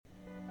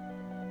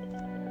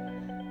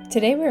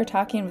Today we are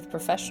talking with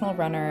professional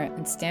runner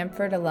and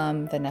Stanford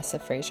alum Vanessa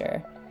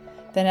Frazier.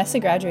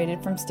 Vanessa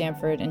graduated from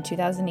Stanford in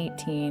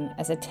 2018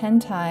 as a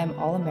 10-time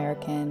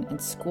All-American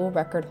and school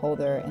record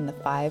holder in the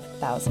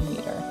 5,000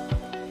 meter.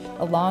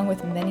 Along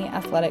with many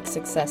athletic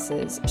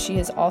successes, she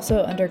has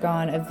also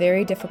undergone a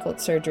very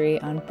difficult surgery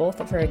on both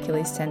of her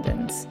Achilles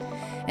tendons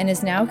and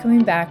is now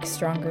coming back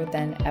stronger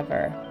than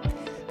ever.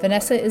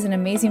 Vanessa is an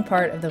amazing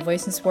part of the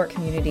Voice in Sport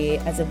community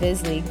as a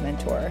Viz League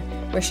mentor,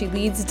 where she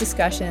leads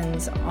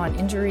discussions on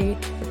injury,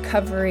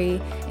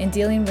 recovery, and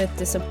dealing with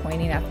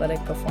disappointing athletic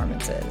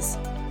performances.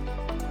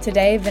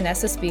 Today,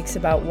 Vanessa speaks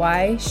about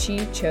why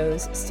she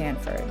chose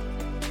Stanford.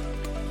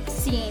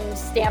 Seeing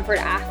Stanford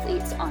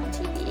athletes on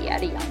TV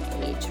at a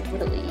young age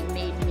really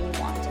made me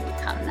want to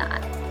become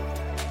that.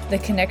 The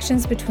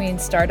connections between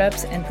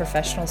startups and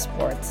professional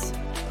sports.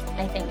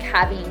 I think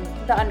having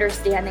the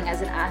understanding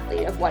as an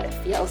athlete of what it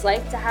feels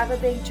like to have a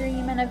big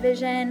dream and a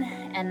vision,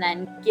 and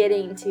then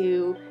getting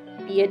to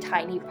be a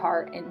tiny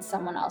part in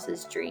someone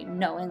else's dream,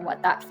 knowing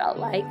what that felt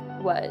like,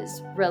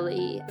 was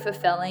really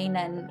fulfilling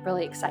and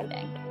really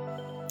exciting.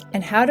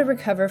 And how to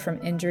recover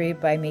from injury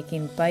by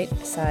making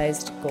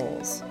bite-sized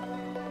goals.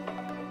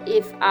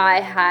 If I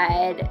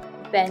had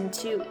been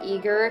too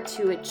eager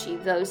to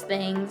achieve those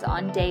things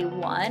on day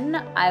one,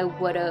 I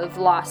would have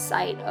lost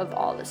sight of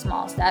all the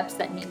small steps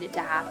that needed to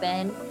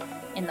happen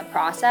in the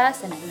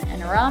process and in the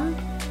interim.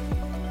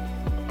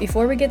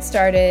 Before we get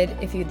started,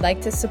 if you'd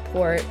like to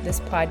support this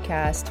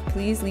podcast,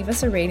 please leave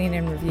us a rating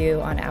and review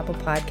on Apple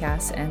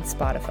Podcasts and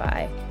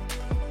Spotify.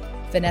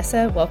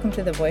 Vanessa, welcome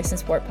to the Voice in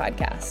Sport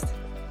podcast.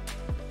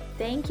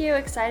 Thank you.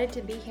 Excited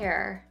to be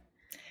here.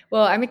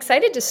 Well, I'm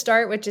excited to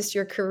start with just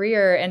your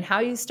career and how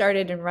you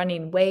started in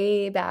running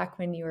way back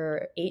when you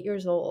were 8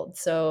 years old.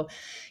 So,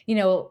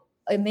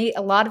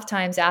 a lot of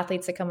times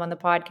athletes that come on the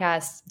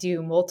podcast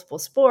do multiple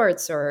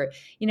sports, or,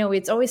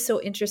 it's always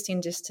so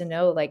interesting just to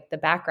know like the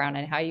background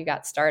and how you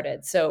got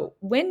started. So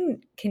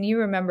when can you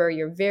remember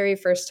your very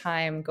first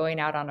time going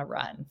out on a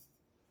run?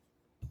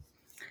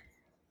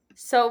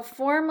 So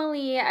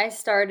formally, I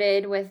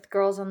started with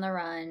Girls on the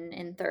Run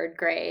in third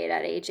grade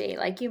at age 8,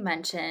 like you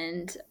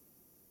mentioned.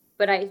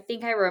 But I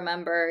think I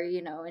remember,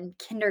 in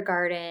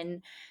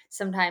kindergarten,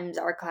 sometimes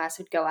our class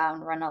would go out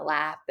and run a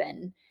lap,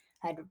 and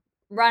I'd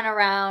run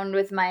around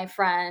with my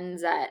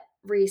friends at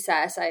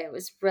recess. I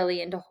was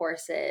really into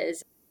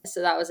horses.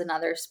 So that was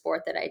another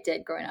sport that I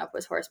did growing up,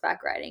 was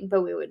horseback riding.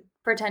 But we would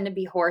pretend to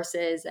be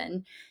horses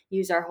and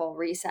use our whole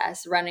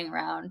recess running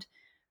around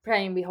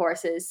pretending to be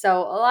horses. So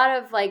a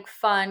lot of like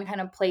fun,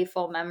 kind of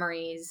playful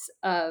memories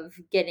of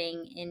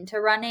getting into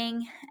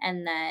running.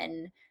 And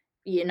then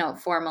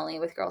formally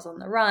with Girls on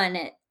the Run,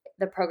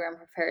 the program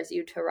prepares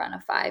you to run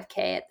a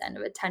 5K at the end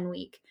of a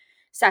 10-week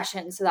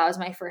session. So that was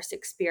my first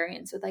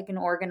experience with like an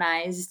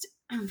organized,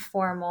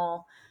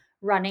 formal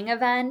running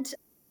event.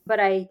 But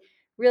I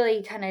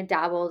really kind of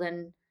dabbled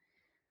in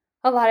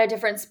a lot of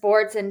different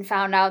sports and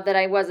found out that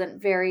I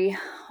wasn't very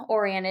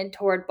oriented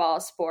toward ball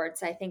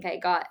sports. I think I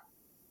got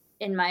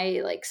in my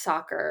like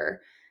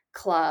soccer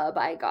club,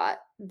 I got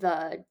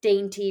the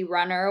Dainty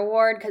Runner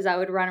Award because I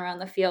would run around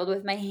the field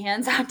with my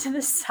hands out to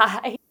the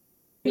side.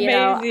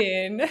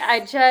 Amazing.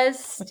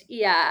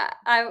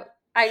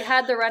 I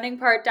had the running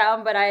part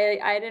down, but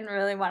I didn't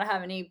really want to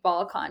have any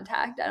ball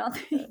contact, I don't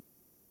think.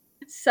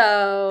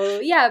 So,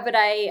 but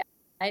I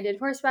did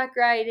horseback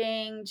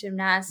riding,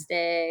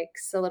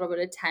 gymnastics, a little bit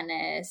of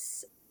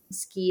tennis,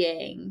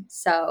 skiing.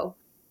 So,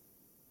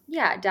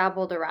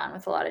 dabbled around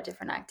with a lot of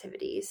different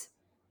activities.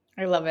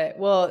 I love it.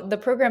 Well, the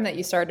program that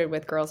you started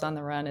with, Girls on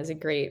the Run, is a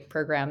great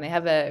program. They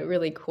have a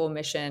really cool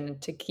mission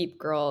to keep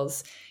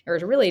girls, or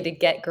really to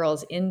get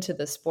girls into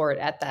the sport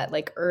at that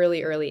like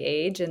early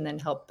age, and then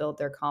help build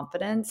their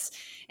confidence,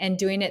 and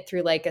doing it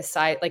through like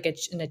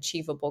an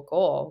achievable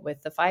goal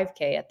with the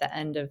 5K at the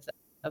end of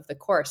the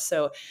course.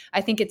 So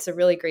I think it's a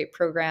really great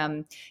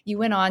program. You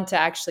went on to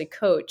actually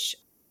coach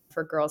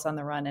for Girls on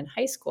the Run in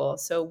high school.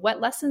 So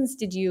what lessons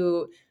did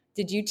you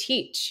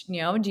teach?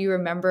 Do you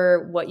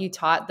remember what you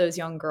taught those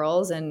young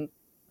girls and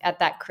at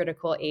that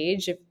critical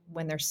age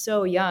when they're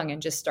so young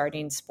and just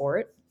starting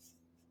sport?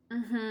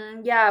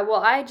 Mm-hmm. Yeah,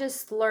 well, I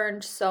just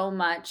learned so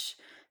much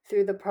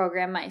through the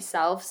program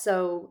myself.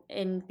 So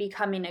in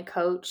becoming a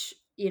coach,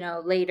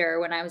 later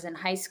when I was in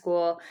high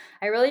school,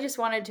 I really just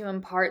wanted to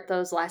impart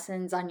those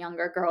lessons on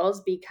younger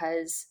girls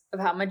because of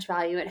how much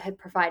value it had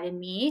provided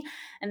me.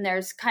 And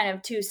there's kind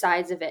of two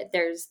sides of it.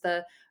 There's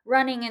the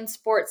running and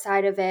sports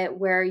side of it,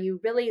 where you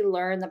really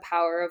learn the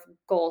power of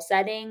goal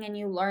setting, and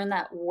you learn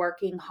that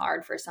working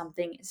hard for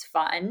something is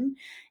fun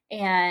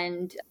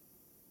and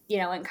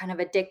kind of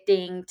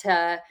addicting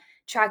to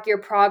track your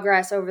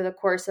progress over the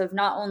course of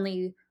not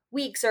only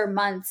weeks or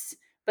months,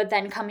 but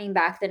then coming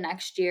back the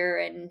next year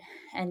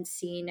and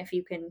seeing if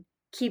you can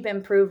keep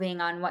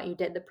improving on what you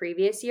did the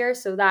previous year.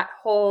 So that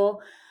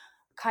whole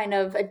kind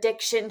of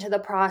addiction to the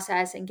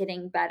process and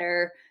getting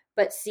better,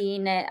 but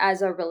seeing it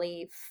as a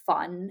really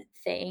fun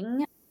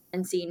thing,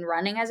 and seeing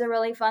running as a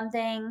really fun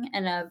thing,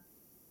 and a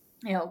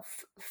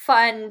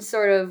fun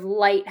sort of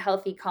light,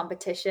 healthy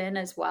competition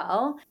as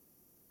well.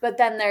 But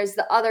then there's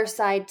the other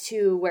side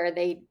too, where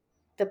the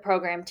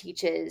program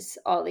teaches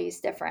all these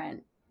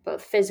different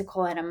both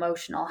physical and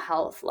emotional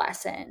health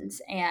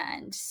lessons.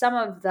 And some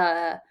of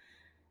the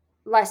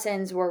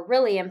lessons were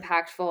really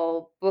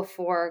impactful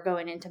before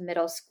going into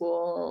middle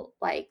school,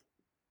 like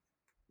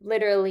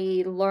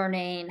literally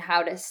learning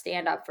how to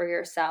stand up for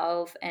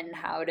yourself and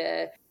how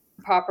to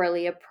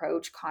properly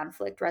approach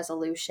conflict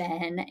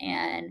resolution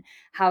and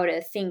how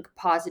to think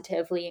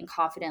positively and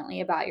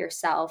confidently about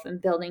yourself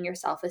and building your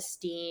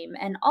self-esteem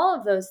and all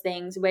of those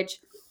things, which,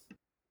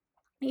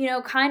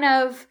 kind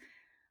of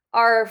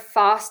are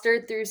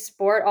fostered through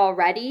sport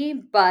already,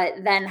 but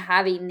then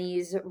having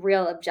these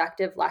real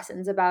objective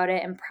lessons about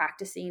it and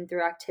practicing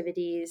through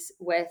activities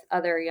with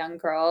other young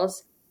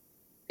girls,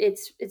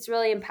 it's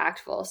really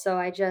impactful. So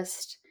I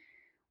just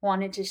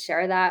wanted to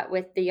share that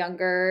with the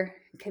younger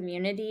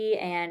community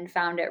and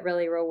found it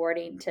really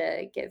rewarding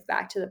to give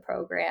back to the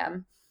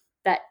program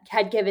that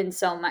had given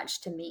so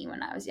much to me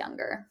when I was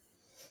younger.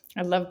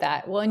 I love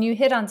that. Well, and you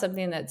hit on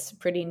something that's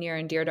pretty near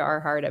and dear to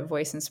our heart at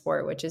Voice in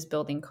Sport, which is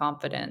building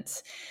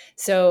confidence.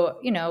 So,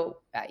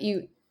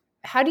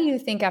 how do you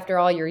think after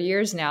all your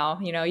years now,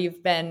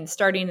 you've been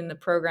starting in the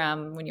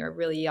program when you were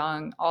really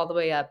young, all the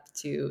way up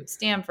to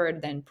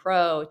Stanford, then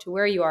pro, to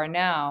where you are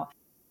now.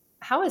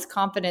 How has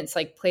confidence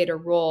played a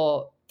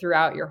role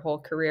throughout your whole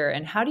career,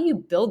 and how do you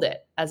build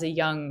it as a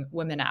young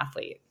women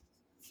athlete?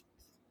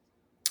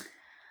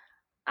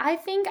 I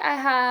think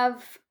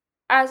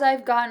as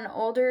I've gotten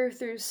older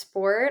through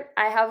sport,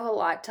 I have a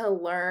lot to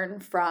learn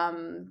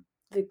from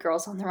the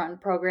Girls on the Run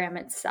program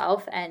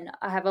itself, and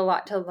I have a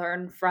lot to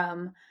learn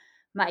from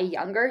my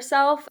younger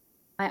self.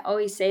 I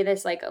always say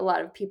this, like a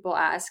lot of people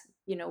ask,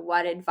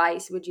 what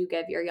advice would you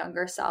give your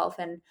younger self?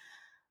 And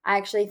I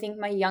actually think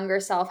my younger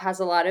self has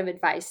a lot of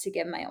advice to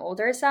give my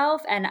older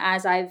self. And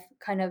as I've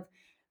kind of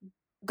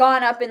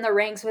gone up in the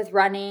ranks with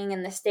running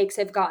and the stakes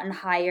have gotten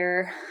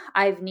higher,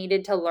 I've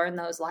needed to learn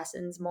those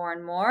lessons more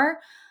and more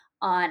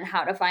on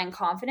how to find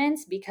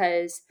confidence,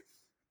 because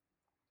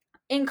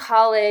in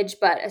college,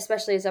 but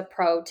especially as a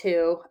pro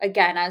too,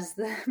 again, as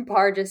the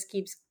bar just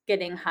keeps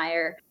getting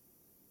higher,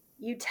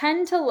 you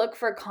tend to look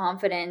for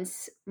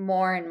confidence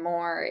more and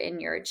more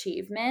in your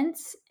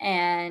achievements.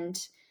 And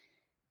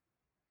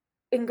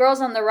in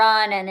Girls on the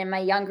Run and in my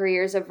younger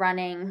years of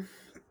running,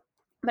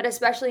 but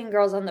especially in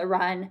Girls on the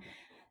Run,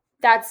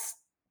 that's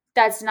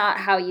not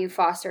how you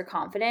foster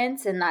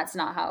confidence, and that's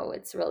not how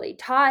it's really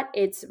taught.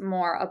 It's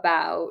more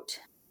about,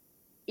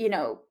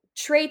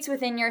 traits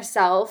within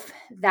yourself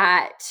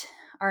that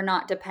are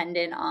not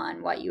dependent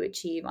on what you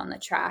achieve on the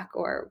track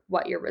or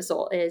what your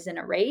result is in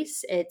a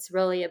race. It's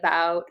really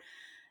about,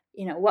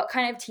 what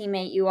kind of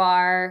teammate you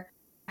are,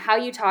 how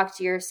you talk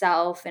to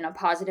yourself in a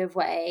positive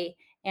way.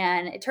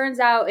 And it turns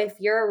out if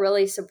you're a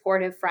really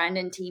supportive friend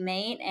and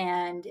teammate,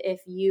 and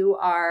if you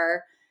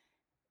are,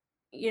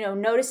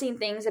 noticing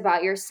things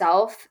about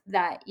yourself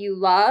that you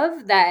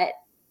love that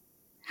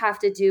have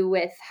to do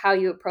with how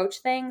you approach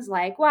things,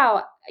 like,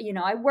 wow,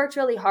 I worked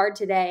really hard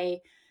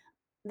today.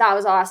 That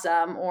was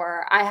awesome.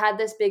 Or I had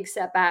this big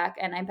setback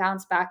and I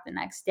bounced back the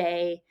next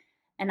day.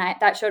 And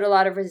that showed a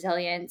lot of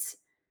resilience.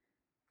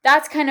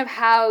 That's kind of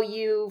how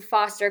you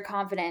foster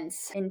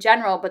confidence in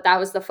general, but that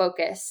was the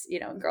focus,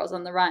 in Girls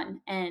on the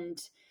Run.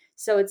 And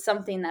so it's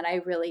something that I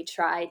really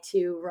try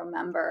to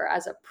remember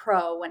as a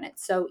pro, when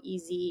it's so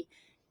easy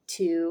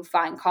to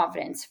find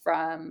confidence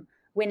from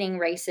winning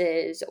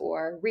races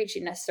or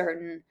reaching a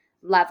certain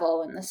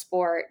level in the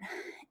sport.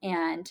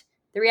 And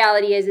the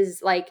reality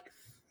is like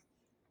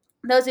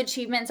those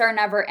achievements are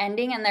never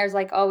ending, and there's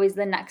always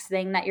the next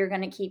thing that you're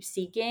going to keep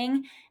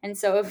seeking. And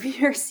so if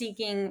you're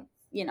seeking,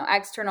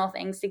 external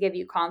things to give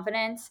you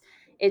confidence,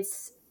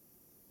 it's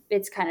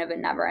kind of a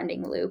never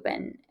ending loop.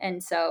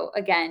 And so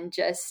again,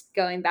 just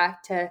going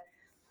back to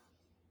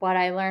what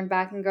I learned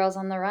back in Girls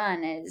on the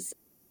Run is,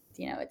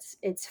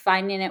 it's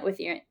finding it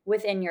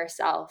within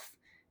yourself,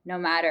 no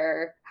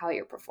matter how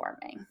you're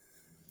performing.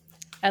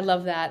 I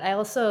love that. I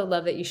also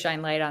love that you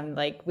shine light on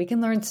we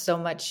can learn so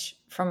much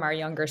from our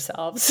younger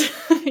selves,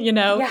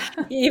 Yeah.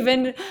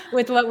 Even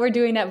with what we're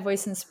doing at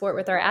Voice in Sport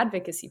with our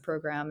advocacy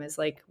program is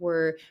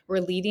we're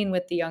leading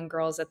with the young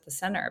girls at the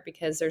center,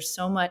 because there's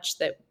so much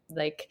that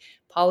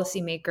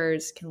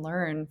policymakers can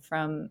learn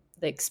from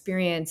the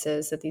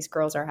experiences that these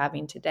girls are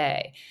having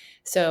today.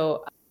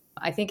 So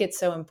I think it's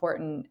so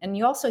important. And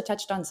you also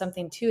touched on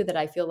something too that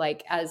I feel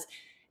like as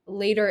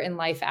later in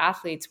life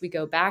athletes we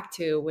go back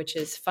to, which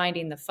is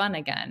finding the fun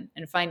again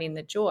and finding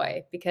the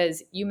joy.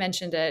 Because you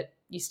mentioned it,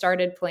 you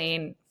started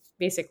playing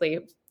basically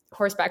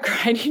horseback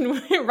riding,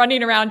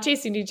 running around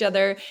chasing each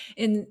other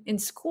in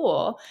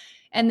school,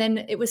 and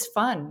then it was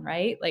fun,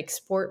 right?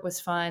 Sport was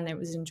fun, it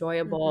was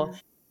enjoyable.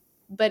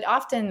 Mm-hmm. But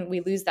often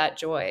we lose that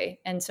joy.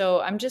 And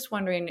so I'm just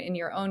wondering, in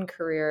your own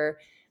career,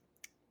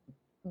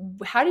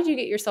 how did you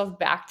get yourself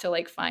back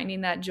to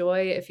finding that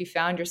joy if you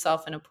found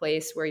yourself in a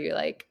place where you're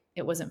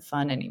it wasn't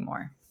fun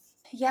anymore?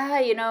 Yeah,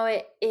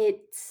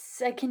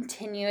 it's a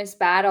continuous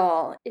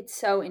battle. It's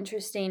so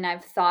interesting.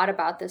 I've thought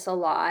about this a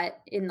lot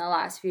in the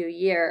last few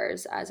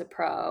years as a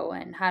pro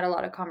and had a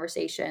lot of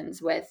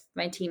conversations with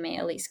my teammate,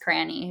 Elise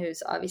Cranny,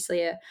 who's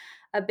obviously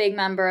a big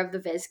member of the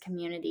Viz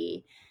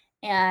community.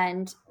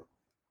 And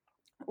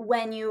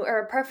when you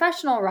are a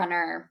professional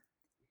runner,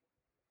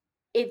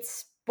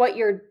 it's what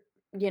your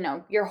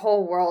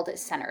whole world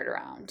is centered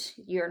around.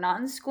 You're not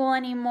in school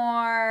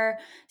anymore,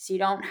 so you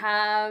don't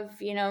have,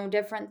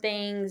 different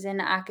things in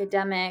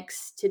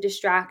academics to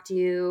distract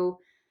you,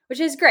 which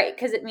is great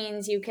because it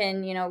means you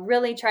can,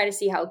 really try to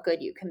see how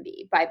good you can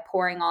be by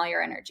pouring all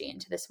your energy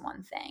into this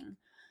one thing.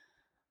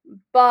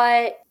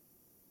 But,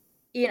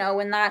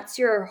 when that's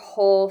your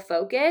whole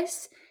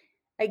focus,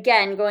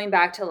 again, going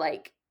back to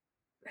like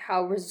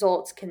how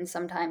results can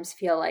sometimes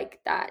feel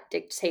like that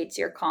dictates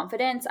your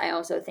confidence. I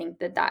also think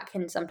that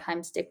can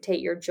sometimes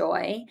dictate your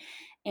joy.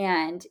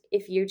 And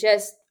if you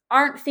just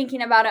aren't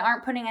thinking about it,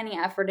 aren't putting any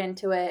effort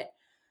into it,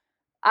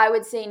 I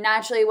would say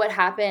naturally what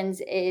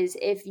happens is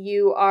if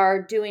you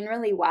are doing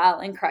really well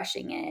and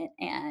crushing it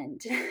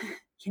and,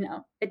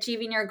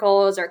 achieving your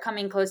goals or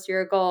coming close to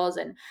your goals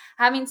and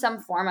having some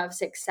form of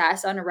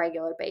success on a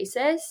regular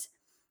basis,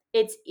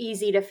 it's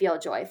easy to feel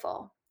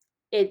joyful.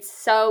 It's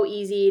so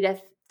easy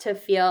to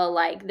feel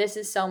like this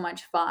is so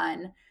much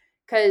fun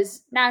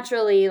because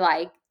naturally,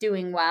 like,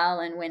 doing well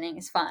and winning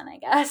is fun, I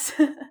guess.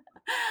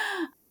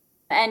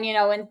 And,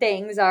 when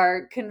things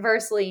are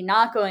conversely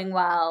not going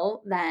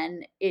well,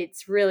 then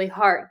it's really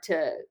hard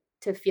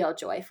to feel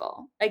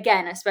joyful.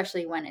 Again,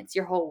 especially when it's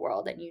your whole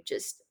world and you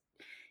just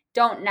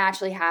don't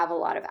naturally have a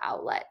lot of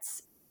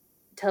outlets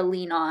to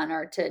lean on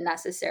or to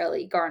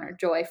necessarily garner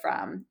joy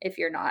from if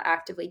you're not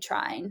actively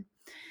trying.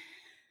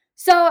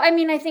 So, I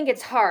think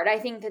it's hard. I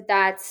think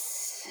that's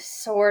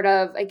sort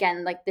of,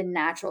 again, like the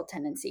natural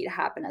tendency to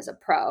happen as a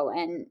pro.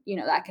 And,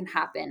 that can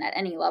happen at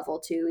any level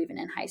too, even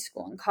in high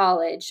school and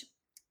college.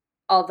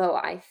 Although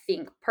I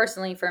think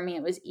personally for me,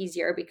 it was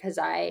easier because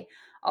I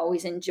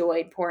always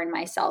enjoyed pouring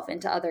myself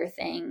into other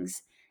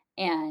things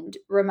and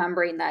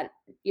remembering that,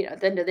 at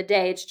the end of the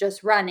day, it's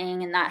just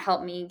running, and that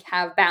helped me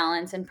have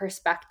balance and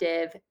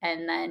perspective,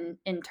 and then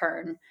in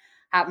turn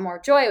have more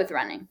joy with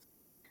running.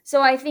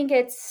 So I think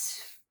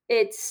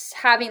it's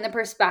having the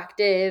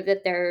perspective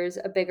that there's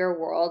a bigger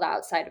world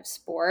outside of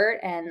sport,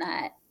 and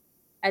that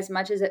as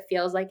much as it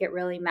feels like it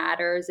really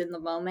matters in the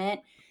moment,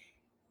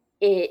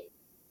 it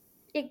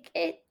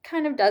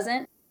kind of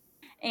doesn't,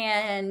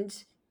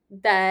 and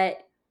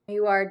that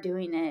you are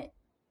doing it,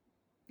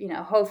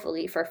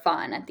 hopefully for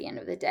fun at the end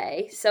of the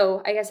day.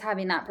 So I guess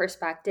having that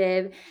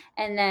perspective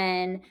and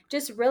then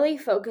just really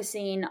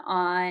focusing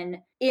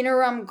on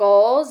interim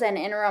goals and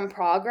interim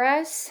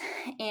progress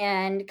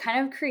and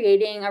kind of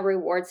creating a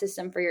reward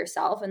system for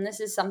yourself. And this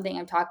is something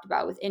I've talked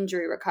about with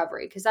injury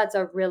recovery, because that's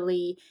a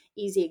really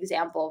easy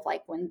example of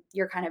like when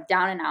you're kind of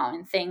down and out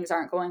and things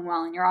aren't going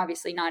well and you're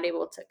obviously not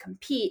able to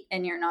compete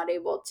and you're not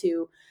able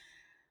to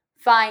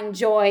find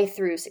joy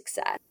through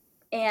success.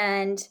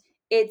 And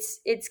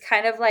it's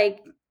kind of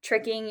like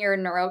tricking your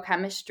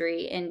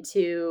neurochemistry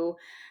into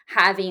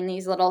having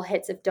these little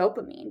hits of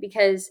dopamine,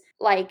 because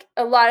like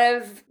a lot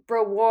of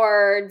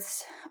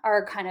rewards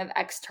are kind of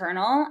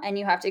external and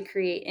you have to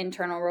create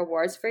internal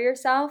rewards for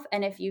yourself.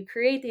 And if you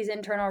create these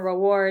internal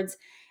rewards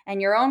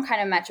and your own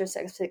kind of metrics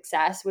of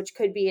success, which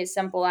could be as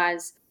simple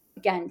as,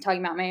 again, talking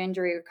about my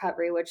injury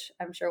recovery, which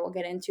I'm sure we'll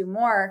get into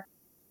more,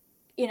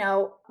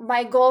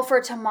 my goal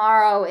for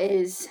tomorrow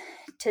is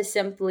to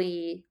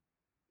simply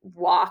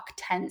walk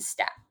 10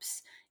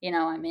 steps.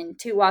 I'm in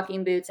 2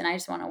 walking boots and I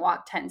just want to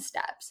walk 10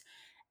 steps.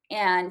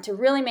 And to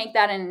really make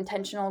that an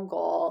intentional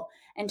goal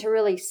and to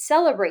really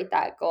celebrate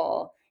that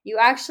goal, you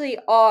actually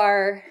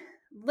are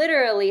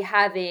literally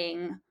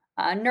having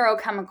a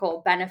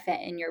neurochemical benefit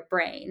in your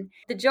brain.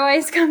 The joy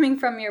is coming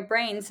from your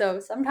brain.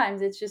 So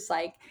sometimes it's just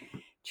like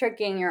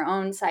tricking your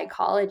own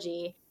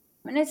psychology.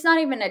 And it's not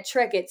even a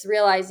trick. It's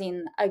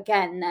realizing,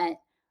 again, that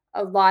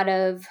a lot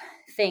of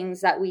things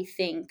that we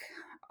think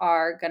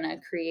are going to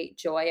create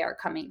joy are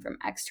coming from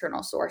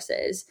external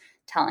sources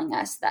telling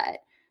us that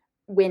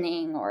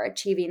winning or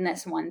achieving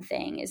this one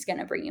thing is going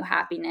to bring you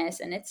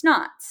happiness, and it's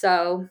not.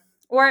 So,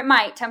 or it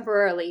might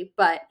temporarily,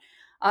 but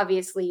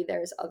obviously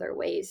there's other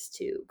ways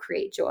to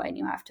create joy, and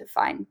you have to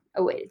find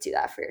a way to do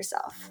that for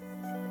yourself.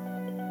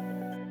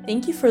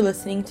 Thank you for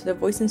listening to the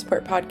Voice in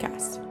Sport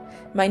podcast.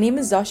 My name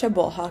is Zasha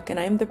Bolhak, and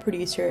I am the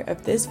producer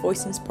of this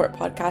Voice in Sport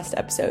podcast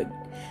episode.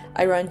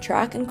 I run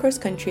track and cross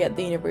country at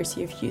the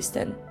University of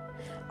Houston.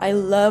 I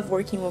love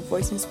working with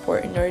Voice in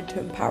Sport in order to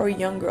empower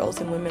young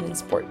girls and women in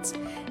sports,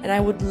 and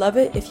I would love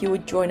it if you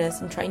would join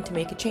us in trying to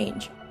make a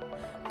change.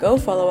 Go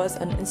follow us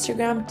on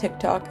Instagram,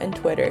 TikTok, and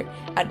Twitter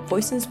at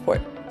Voice in Sport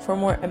for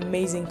more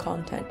amazing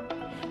content.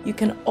 You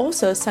can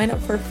also sign up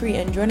for free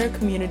and join our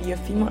community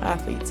of female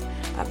athletes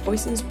at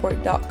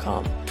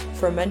voiceinsport.com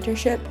for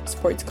mentorship,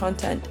 sports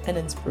content, and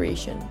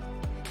inspiration.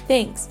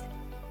 Thanks!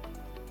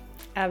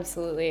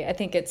 Absolutely. I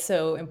think it's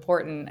so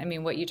important. I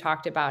mean, what you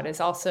talked about is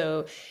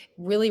also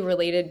really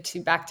related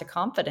to back to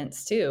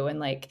confidence too. And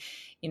like,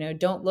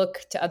 don't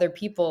look to other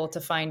people to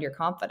find your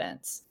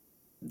confidence.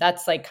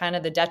 That's like kind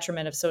of the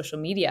detriment of social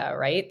media,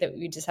 right? That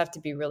we just have to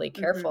be really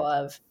careful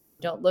of.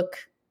 Don't look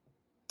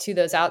to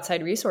those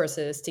outside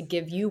resources to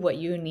give you what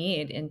you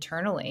need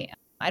internally.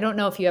 I don't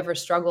know if you ever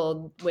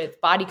struggled with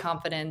body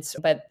confidence,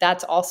 but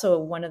that's also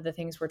one of the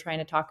things we're trying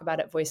to talk about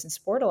at Voice in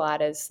Sport a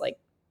lot is like,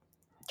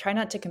 try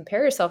not to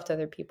compare yourself to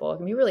other people. It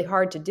can be really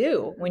hard to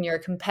do when you're a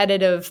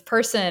competitive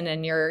person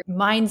and your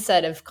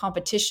mindset of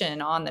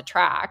competition on the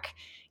track.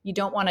 You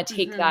don't want to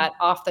take that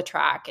off the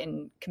track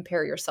and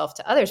compare yourself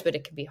to others, but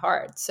it can be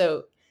hard.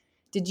 So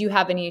did you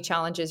have any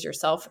challenges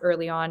yourself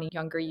early on in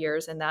younger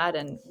years in that?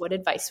 And what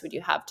advice would you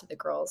have to the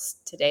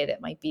girls today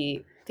that might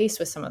be faced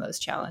with some of those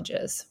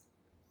challenges?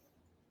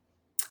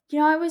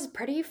 I was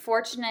pretty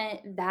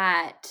fortunate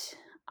that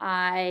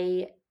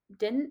I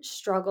didn't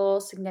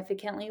struggle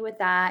significantly with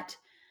that.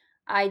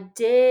 I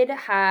did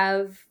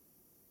have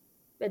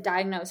a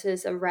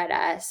diagnosis of Red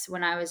S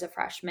when I was a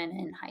freshman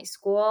in high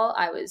school.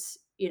 I was,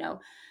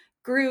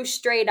 grew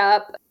straight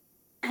up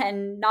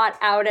and not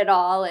out at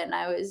all. And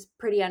I was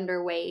pretty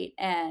underweight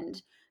and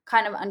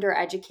kind of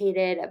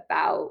undereducated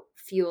about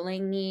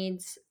fueling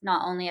needs,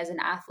 not only as an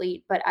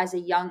athlete, but as a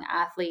young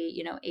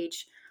athlete,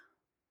 age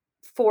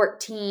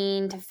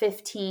 14 to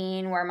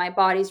 15, where my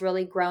body's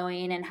really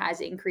growing and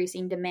has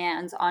increasing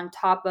demands on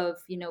top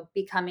of,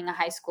 becoming a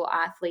high school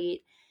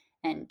athlete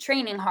and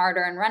training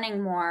harder and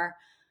running more.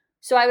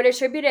 So I would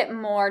attribute it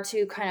more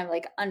to kind of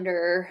like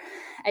under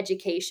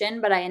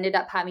education, but I ended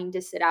up having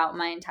to sit out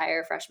my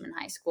entire freshman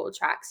high school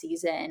track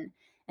season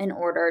in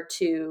order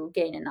to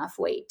gain enough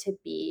weight to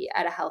be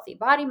at a healthy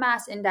body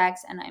mass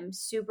index. And I'm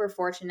super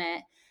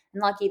fortunate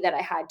and lucky that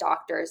I had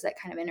doctors that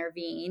kind of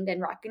intervened and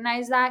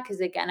recognized that. Because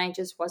again, I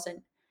just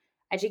wasn't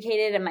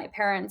educated and my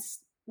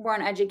parents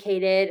weren't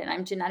educated and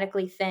I'm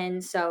genetically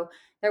thin. So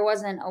there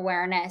wasn't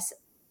awareness.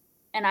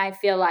 And I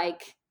feel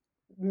like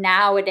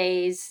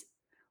nowadays,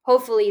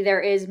 hopefully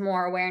there is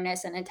more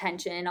awareness and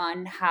attention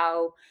on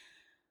how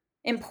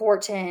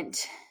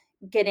important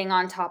getting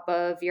on top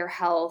of your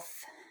health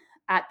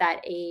at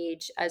that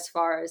age as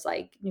far as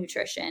like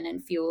nutrition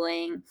and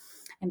fueling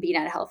and being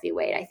at a healthy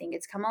weight. I think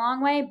it's come a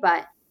long way,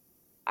 but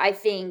I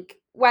think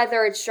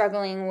whether it's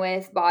struggling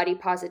with body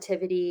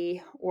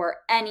positivity or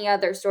any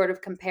other sort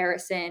of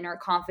comparison or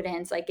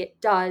confidence, like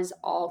it does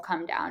all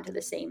come down to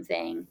the same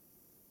thing,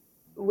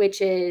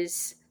 which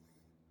is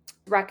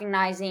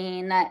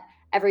recognizing that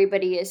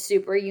everybody is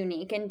super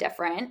unique and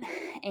different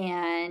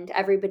and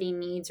everybody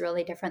needs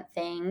really different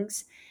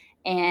things,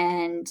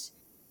 and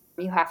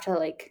you have to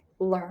like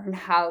learn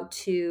how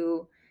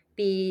to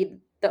be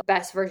the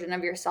best version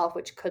of yourself,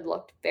 which could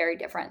look very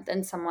different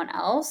than someone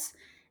else.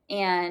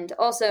 And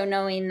also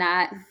knowing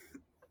that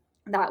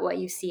what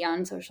you see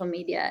on social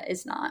media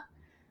is not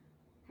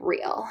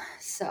real.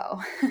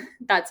 So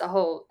that's a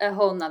whole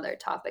nother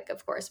topic,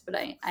 of course, but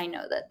I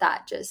know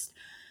that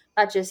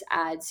just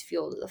adds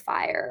fuel to the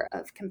fire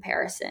of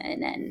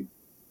comparison and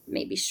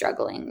maybe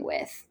struggling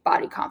with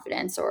body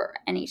confidence or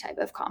any type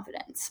of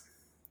confidence.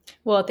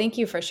 Well, thank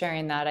you for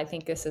sharing that. I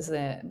think this is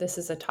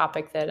a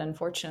topic that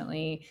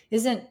unfortunately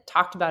isn't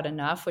talked about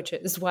enough, which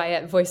is why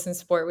at Voice in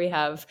Sport we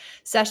have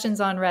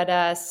sessions on Red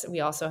S. We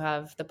also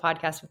have the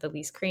podcast with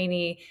Elise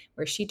Craney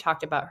where she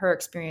talked about her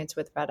experience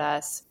with Red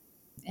S.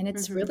 And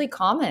it's really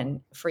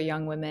common for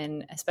young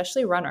women,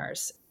 especially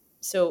runners.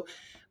 So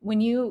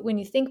when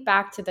you think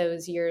back to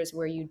those years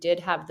where you did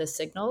have the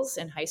signals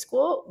in high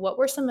school, what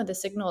were some of the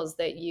signals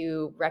that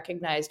you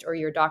recognized or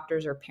your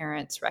doctors or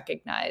parents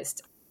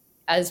recognized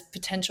as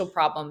potential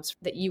problems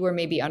that you were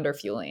maybe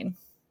underfueling?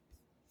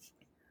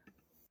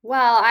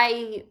 Well,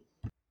 I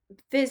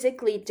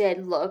physically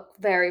did look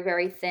very,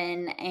 very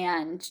thin,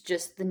 and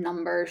just the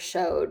numbers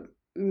showed,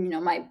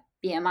 my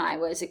BMI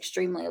was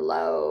extremely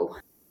low,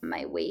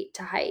 my weight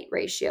to height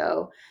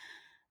ratio.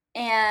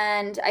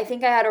 And I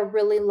think I had a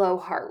really low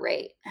heart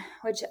rate,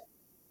 which,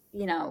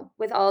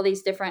 with all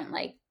these different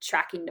like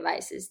tracking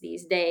devices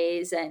these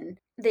days and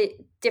the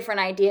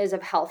different ideas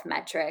of health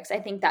metrics, I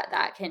think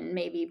that can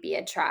maybe be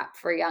a trap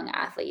for young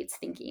athletes,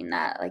 thinking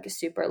that like a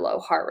super low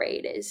heart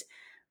rate is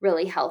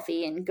really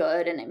healthy and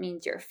good and it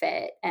means you're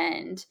fit.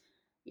 And,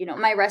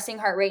 my resting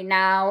heart rate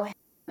now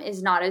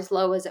is not as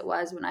low as it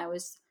was when I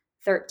was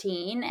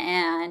 13.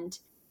 And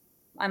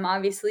I'm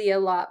obviously a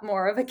lot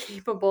more of a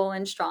capable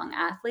and strong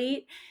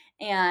athlete.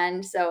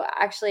 And so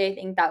actually, I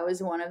think that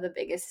was one of the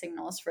biggest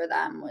signals for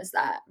them, was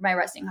that my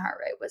resting heart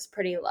rate was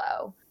pretty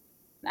low.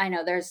 I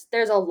know there's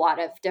a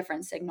lot of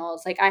different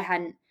signals. Like I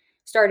hadn't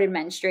started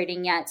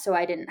menstruating yet, so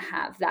I didn't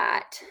have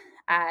that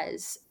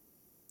as,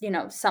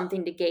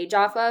 something to gauge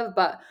off of.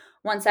 But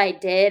once I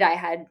did,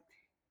 I've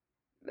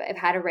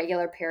had a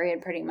regular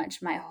period pretty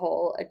much my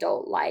whole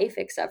adult life,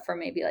 except for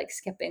maybe like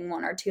skipping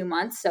 1 or 2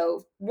 months.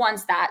 So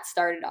once that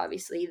started,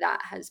 obviously that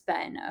has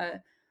been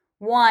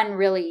one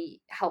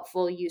really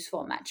helpful,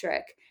 useful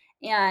metric.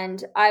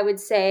 And I would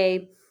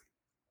say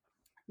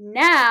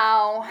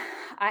Now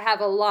I have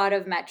a lot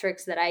of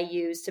metrics that I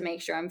use to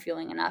make sure I'm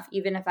fueling enough.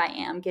 Even if I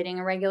am getting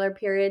a regular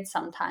period,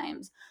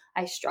 sometimes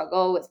I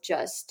struggle with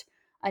just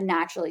a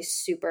naturally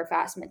super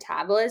fast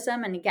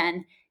metabolism. And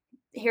again,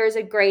 here's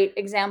a great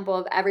example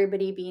of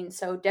everybody being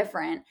so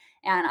different.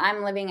 And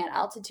I'm living at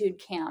altitude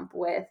camp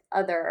with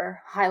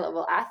other high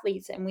level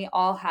athletes, and we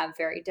all have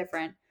very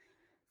different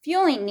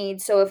fueling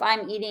needs. So if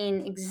I'm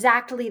eating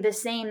exactly the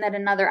same that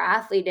another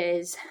athlete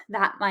is,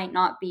 that might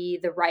not be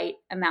the right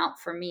amount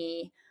for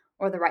me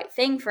or the right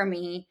thing for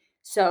me.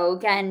 So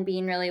again,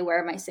 being really aware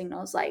of my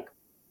signals, like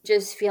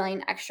just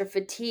feeling extra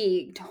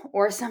fatigued,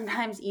 or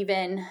sometimes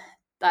even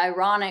the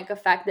ironic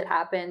effect that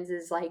happens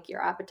is like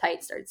your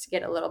appetite starts to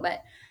get a little bit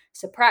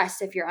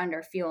suppressed if you're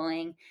under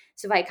fueling.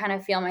 So if I kind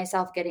of feel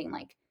myself getting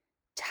like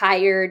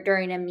tired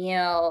during a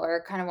meal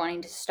or kind of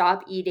wanting to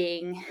stop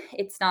eating,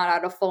 it's not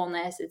out of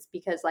fullness. It's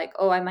because like,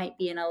 oh, I might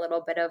be in a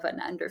little bit of an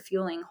under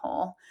fueling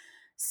hole.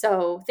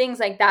 So things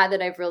like that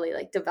I've really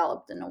like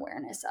developed an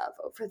awareness of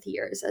over the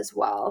years as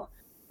well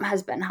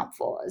has been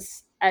helpful,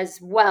 as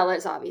well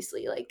as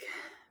obviously like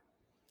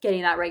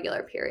getting that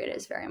regular period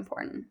is very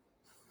important.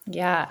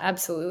 Yeah,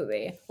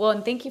 absolutely. Well,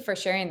 and thank you for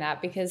sharing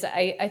that, because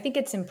I think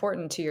it's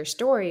important to your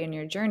story and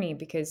your journey,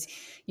 because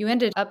you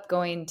ended up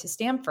going to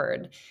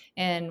Stanford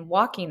and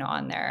walking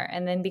on there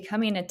and then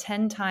becoming a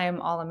 10-time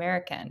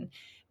All-American.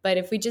 But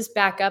if we just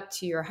back up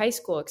to your high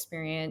school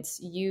experience,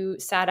 you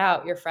sat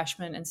out your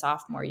freshman and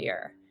sophomore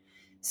year.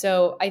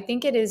 So I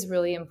think it is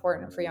really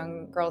important for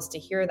young girls to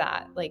hear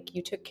that. Like,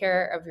 you took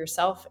care of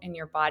yourself and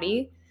your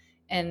body,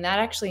 and that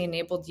actually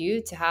enabled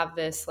you to have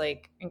this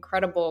like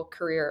incredible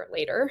career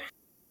later.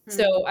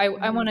 So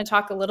I want to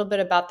talk a little bit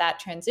about that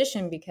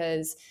transition,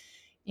 because,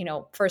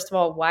 first of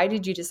all, why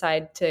did you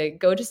decide to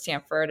go to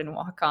Stanford and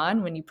walk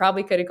on when you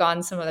probably could have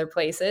gone some other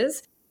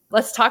places?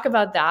 Let's talk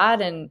about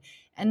that. And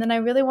then I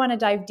really want to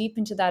dive deep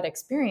into that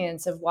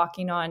experience of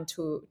walking on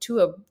to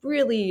a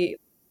really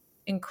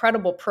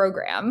incredible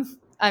program.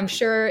 I'm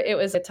sure it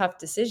was a tough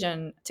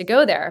decision to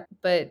go there,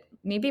 but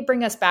maybe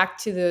bring us back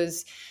to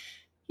those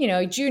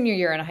junior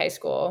year in high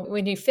school,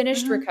 when you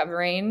finished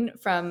recovering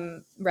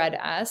from Red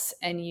S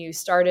and you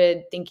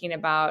started thinking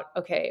about,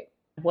 okay,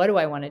 what do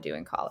I want to do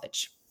in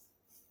college?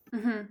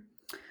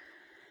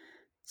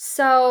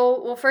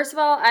 So, well, first of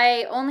all,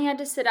 I only had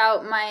to sit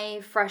out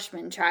my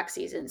freshman track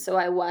season. So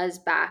I was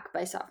back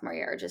by sophomore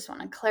year. I just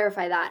want to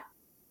clarify that.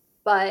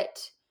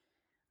 But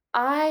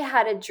I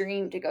had a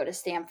dream to go to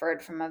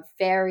Stanford from a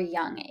very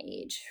young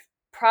age,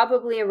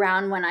 probably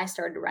around when I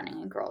started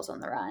running in Girls on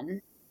the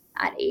Run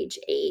at age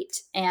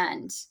 8.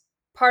 And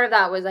part of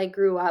that was I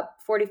grew up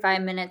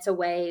 45 minutes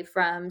away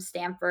from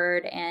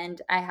Stanford, and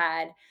I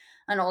had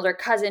an older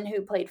cousin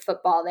who played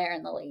football there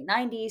in the late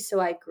 90s. So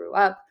I grew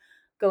up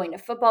going to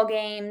football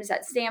games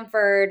at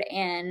Stanford,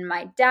 and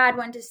my dad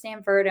went to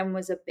Stanford and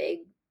was a big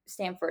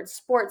Stanford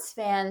sports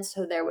fan.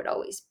 So there would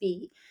always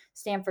be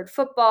Stanford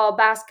football,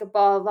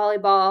 basketball,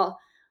 volleyball,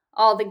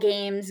 all the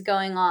games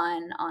going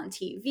on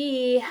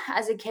TV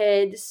as a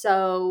kid.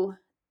 So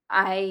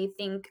I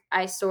think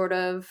I sort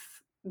of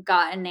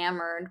got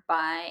enamored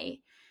by,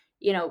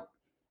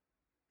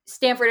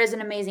 Stanford is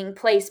an amazing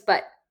place,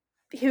 but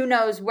who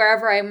knows,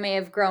 wherever I may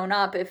have grown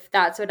up, if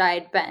that's what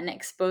I'd been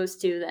exposed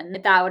to, then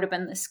that would have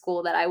been the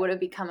school that I would have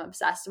become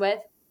obsessed with,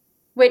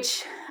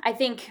 which I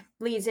think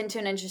leads into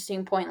an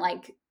interesting point.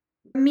 Like,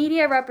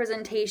 media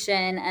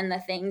representation and the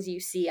things you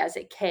see as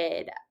a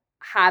kid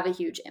have a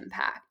huge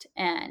impact.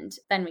 And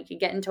then we could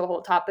get into a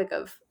whole topic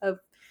of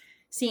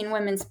seeing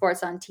women's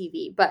sports on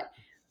TV. But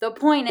the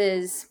point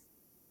is,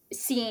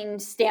 seeing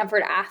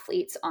Stanford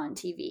athletes on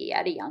TV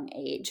at a young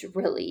age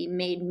really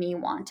made me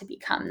want to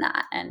become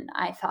that. And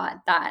I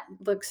thought that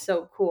looks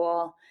so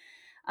cool.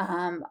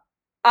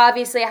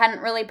 Obviously, I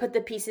hadn't really put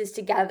the pieces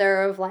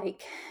together of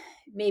like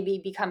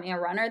maybe becoming a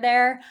runner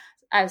there.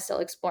 I was still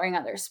exploring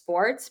other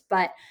sports.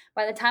 But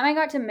by the time I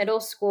got to middle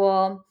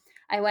school,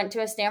 I went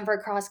to a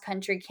Stanford cross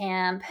country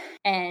camp,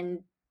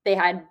 and they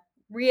had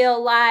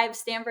real live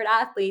Stanford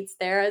athletes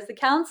there as the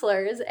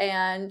counselors.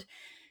 And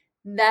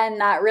then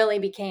that really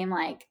became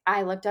like,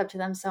 I looked up to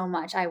them so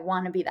much. I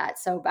want to be that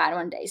so bad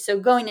one day. So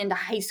going into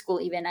high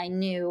school, even, I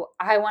knew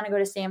I want to go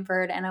to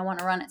Stanford and I want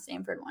to run at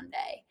Stanford one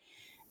day.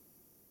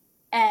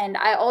 And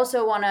I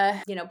also want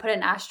to, put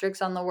an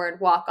asterisk on the word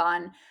walk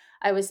on.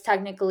 I was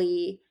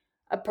technically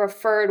a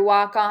preferred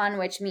walk on,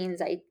 which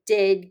means I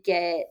did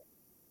get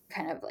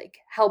kind of like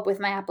help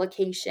with my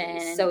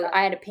application. So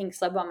I had a pink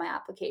slip on my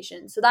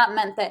application. So that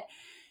meant that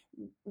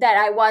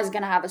I was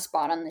going to have a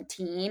spot on the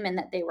team and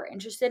that they were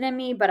interested in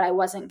me, but I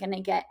wasn't going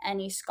to get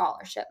any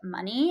scholarship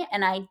money,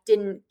 and I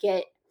didn't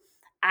get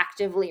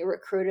actively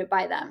recruited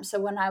by them. So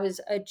when I was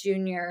a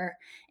junior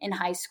in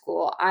high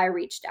school, I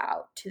reached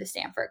out to the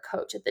Stanford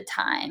coach at the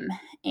time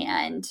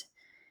and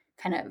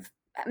kind of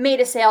made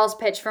a sales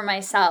pitch for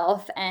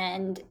myself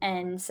and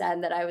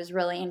said that I was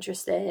really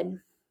interested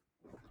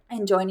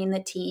in joining the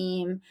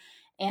team.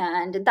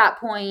 And at that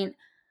point,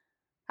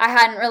 I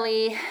hadn't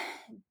really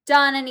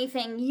done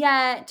anything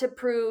yet to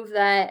prove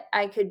that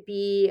I could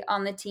be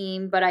on the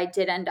team, but I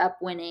did end up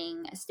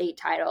winning a state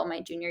title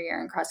my junior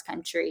year in cross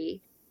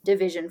country,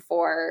 Division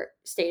 4,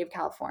 state of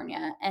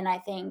California. And I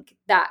think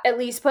that at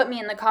least put me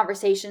in the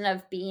conversation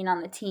of being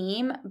on the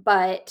team,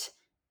 but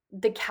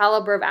the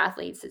caliber of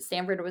athletes that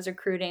Stanford was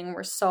recruiting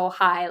were so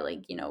high,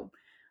 like,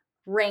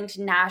 ranked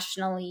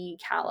nationally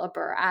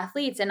caliber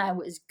athletes. And I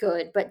was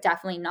good, but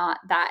definitely not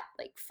that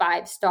like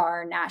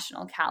 5-star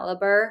national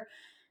caliber.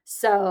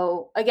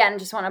 So again,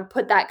 just want to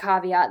put that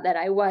caveat that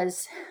I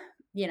was,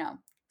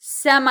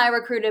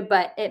 semi-recruited,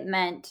 but it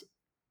meant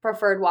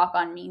preferred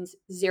walk-on means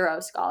 0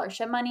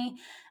 scholarship money.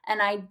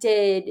 And I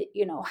did,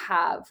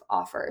 have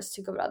offers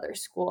to go to other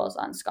schools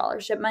on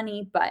scholarship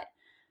money. But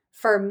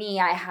for me,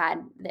 I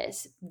had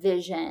this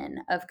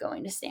vision of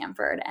going to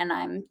Stanford, and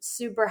I'm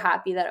super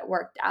happy that it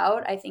worked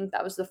out. I think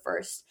that was the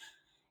first,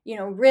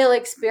 real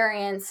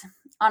experience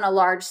on a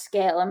large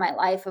scale in my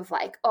life of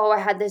like, oh, I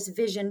had this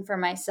vision for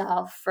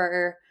myself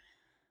for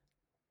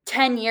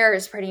 10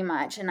 years pretty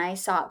much, and I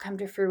saw it come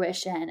to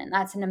fruition, and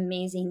that's an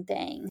amazing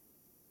thing.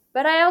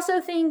 But I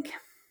also think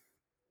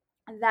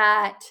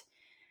that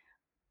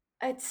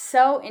it's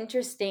so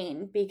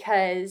interesting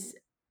because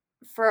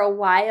for a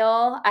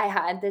while I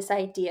had this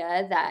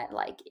idea that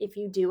like if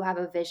you do have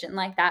a vision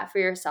like that for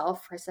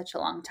yourself for such a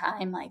long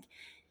time, like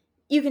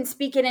you can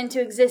speak it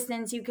into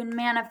existence, you can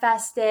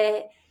manifest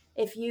it.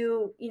 If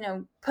you,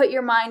 put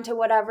your mind to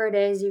whatever it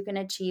is, you can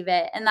achieve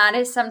it. And that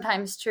is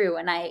sometimes true.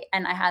 And I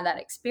had that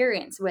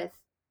experience with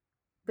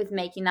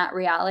making that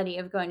reality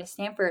of going to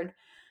Stanford.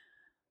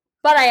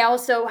 But I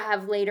also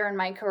have later in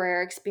my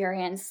career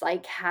experience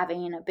like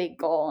having a big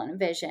goal and a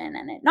vision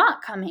and it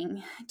not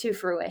coming to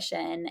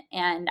fruition.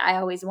 And I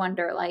always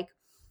wonder like,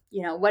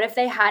 what if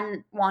they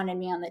hadn't wanted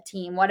me on the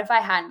team? What if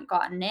I hadn't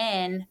gotten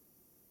in?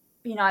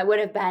 I would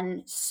have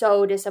been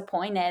so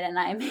disappointed and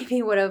I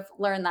maybe would have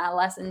learned that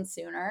lesson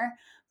sooner.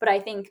 But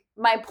I think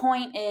my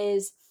point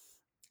is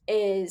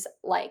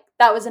like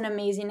that was an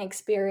amazing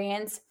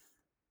experience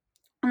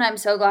and I'm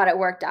so glad it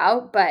worked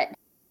out, but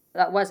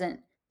that wasn't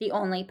the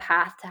only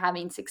path to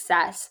having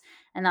success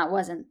and that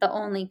wasn't the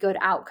only good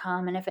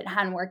outcome. And if it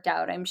hadn't worked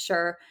out, I'm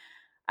sure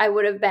I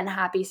would have been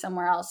happy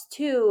somewhere else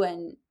too.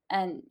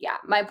 And yeah,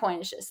 my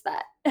point is just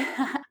that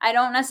I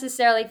don't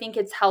necessarily think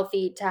it's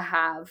healthy to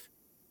have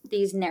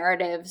these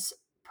narratives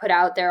put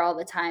out there all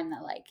the time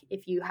that like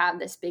if you have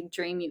this big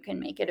dream you can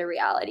make it a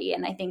reality.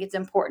 And I think it's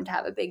important to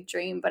have a big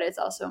dream, but it's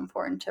also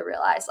important to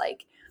realize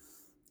like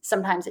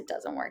sometimes it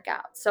doesn't work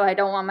out. So I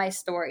don't want my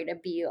story to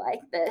be like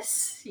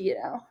this,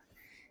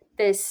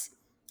 this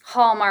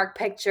hallmark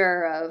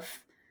picture of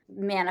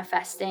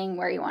manifesting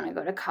where you want to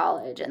go to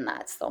college and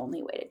that's the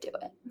only way to do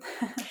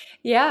it.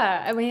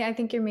 Yeah, I mean, I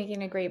think you're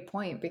making a great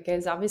point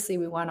because obviously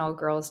we want all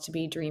girls to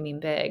be dreaming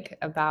big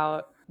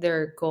about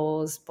their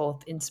goals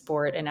both in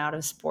sport and out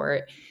of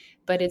sport,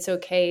 but it's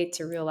okay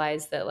to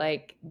realize that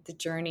like the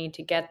journey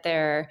to get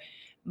there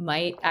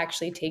might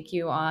actually take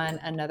you on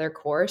another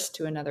course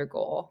to another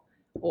goal,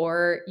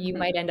 or you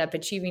might end up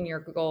achieving your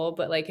goal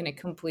but like in a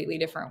completely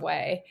different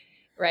way,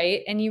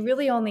 right? And you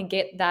really only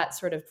get that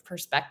sort of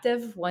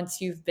perspective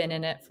once you've been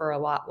in it for a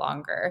lot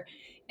longer.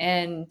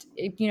 And,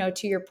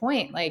 to your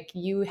point, like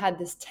you had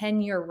this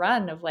 10-year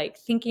run of like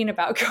thinking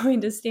about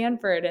going to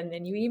Stanford and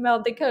then you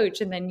emailed the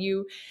coach and then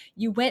you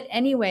went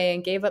anyway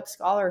and gave up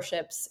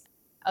scholarships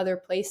other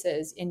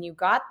places and you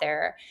got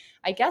there.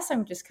 I guess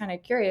I'm just kind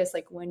of curious,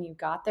 like when you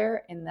got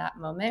there in that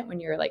moment,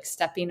 when you're like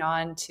stepping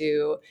on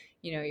to,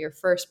 your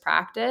first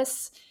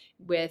practice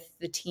with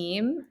the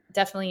team,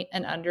 definitely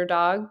an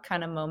underdog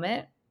kind of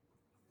moment.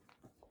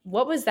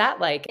 What was that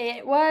like?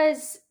 It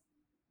was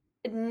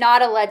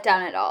not a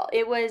letdown at all.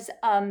 It was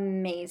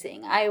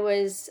amazing. I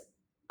was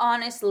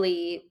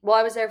honestly,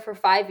 I was there for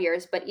 5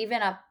 years, but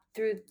even up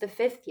through the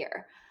 5th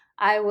year,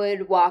 I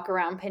would walk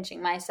around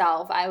pinching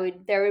myself.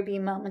 There would be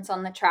moments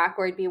on the track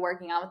where I'd be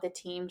working out with the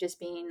team, just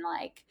being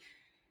like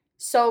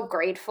so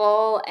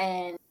grateful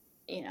and,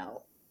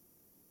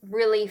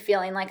 really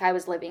feeling like I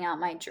was living out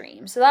my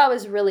dream. So that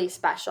was really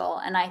special.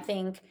 And I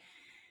think,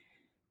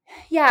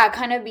 yeah,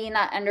 kind of being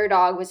that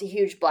underdog was a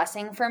huge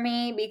blessing for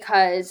me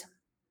because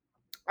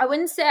I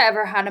wouldn't say I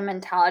ever had a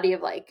mentality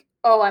of like,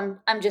 oh,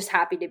 I'm just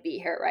happy to be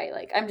here, right?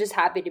 Like I'm just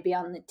happy to be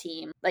on the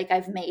team. Like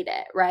I've made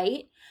it,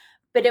 right?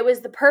 But it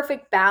was the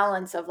perfect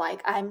balance of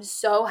like, I'm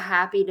so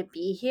happy to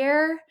be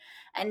here.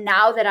 And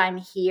now that I'm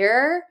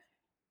here,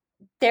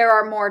 there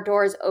are more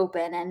doors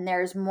open and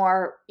there's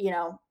more,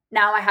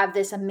 now I have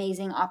this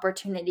amazing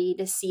opportunity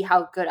to see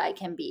how good I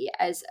can be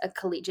as a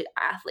collegiate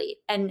athlete.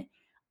 And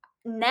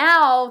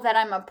now that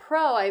I'm a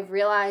pro, I've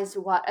realized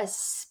what a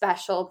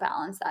special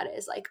balance that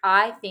is. Like,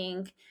 I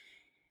think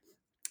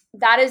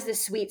that is the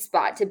sweet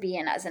spot to be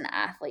in as an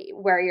athlete,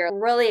 where you're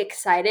really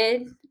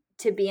excited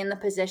to be in the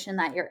position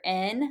that you're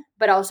in,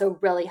 but also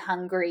really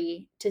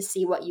hungry to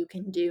see what you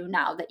can do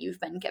now that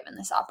you've been given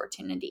this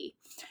opportunity.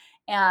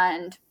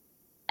 And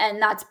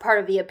that's part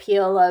of the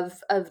appeal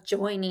of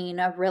joining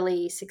a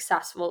really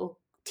successful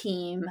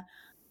team.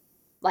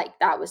 Like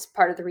that was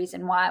part of the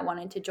reason why I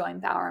wanted to join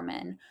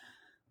Bowerman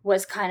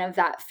was kind of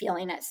that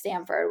feeling at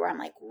Stanford where I'm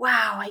like,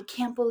 wow, I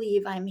can't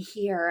believe I'm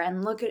here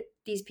and look at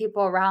these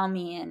people around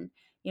me and,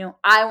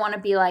 I want to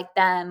be like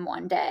them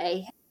one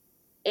day.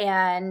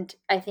 And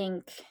I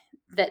think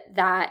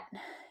that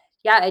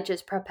it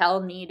just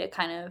propelled me to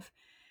kind of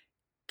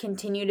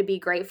continue to be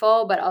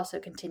grateful, but also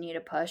continue to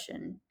push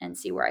and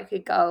see where I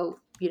could go,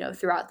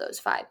 throughout those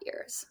 5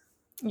 years.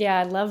 Yeah,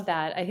 I love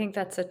that. I think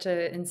that's such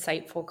an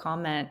insightful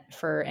comment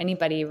for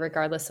anybody,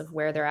 regardless of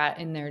where they're at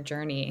in their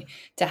journey,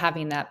 to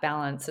having that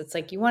balance. It's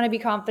like you want to be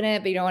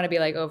confident, but you don't want to be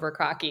like over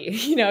cocky.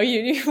 You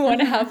want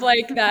to have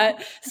like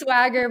that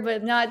swagger,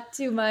 but not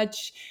too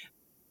much.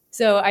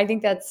 So I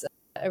think that's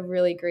a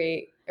really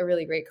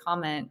great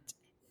comment.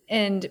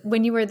 And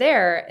when you were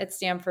there at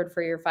Stanford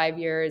for your 5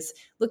 years,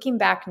 looking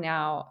back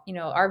now,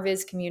 our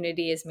Viz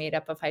community is made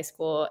up of high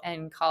school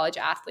and college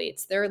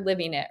athletes. They're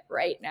living it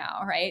right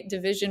now, right?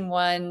 Division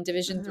I,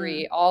 Division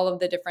III, all of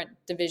the different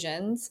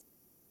divisions.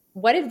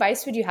 What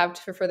advice would you have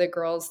for the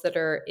girls that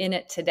are in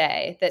it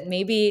today that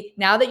maybe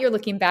now that you're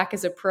looking back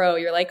as a pro,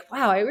 you're like,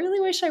 wow, I really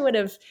wish I would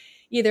have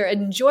either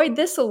enjoyed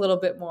this a little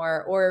bit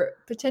more or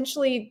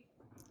potentially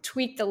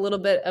tweaked a little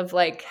bit of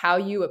like how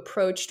you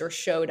approached or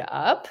showed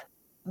up?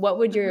 What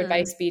would your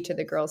advice be to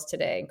the girls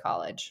today in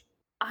college?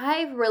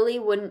 I really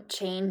wouldn't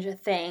change a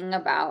thing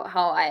about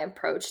how I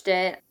approached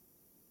it.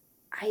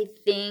 I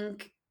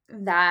think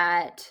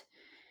that,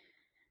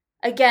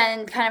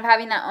 again, kind of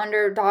having that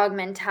underdog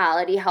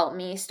mentality helped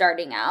me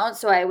starting out.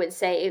 So I would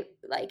say,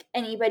 like,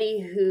 anybody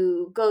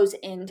who goes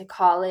into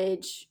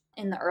college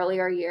in the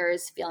earlier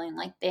years feeling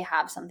like they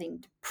have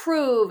something to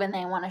prove and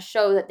they want to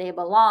show that they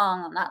belong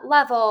on that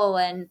level.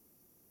 And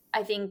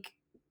I think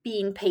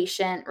being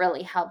patient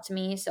really helped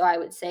me. So I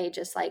would say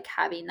just like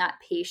having that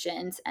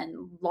patience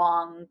and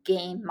long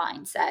game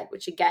mindset,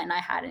 which again, I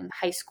had in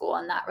high school,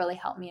 and that really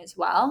helped me as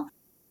well.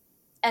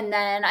 And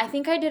then I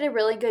think I did a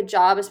really good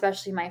job,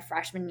 especially my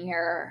freshman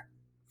year,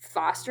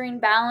 fostering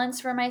balance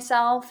for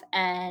myself.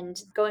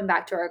 And going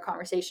back to our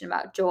conversation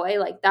about joy,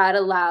 like that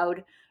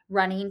allowed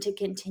running to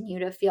continue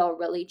to feel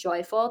really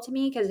joyful to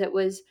me because it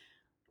was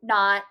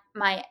not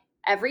my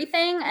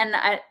everything. And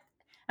I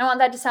don't want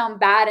that to sound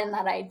bad in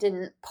that I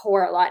didn't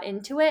pour a lot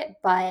into it,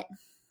 but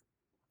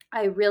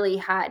I really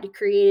had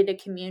created a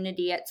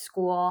community at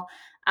school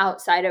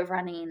outside of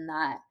running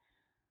that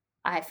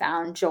I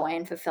found joy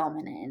and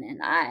fulfillment in.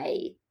 And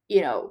I,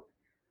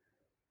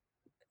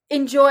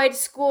 enjoyed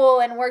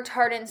school and worked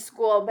hard in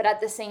school, but at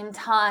the same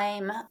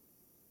time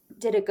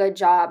did a good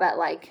job at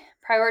like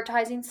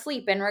prioritizing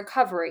sleep and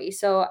recovery.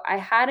 So I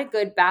had a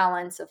good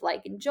balance of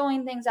like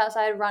enjoying things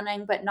outside of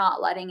running, but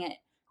not letting it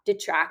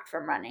detract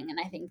from running. And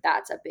I think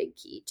that's a big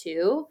key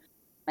too.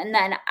 And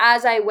then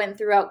as I went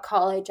throughout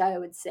college, I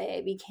would say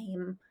I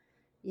became,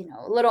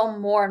 a little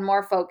more and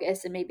more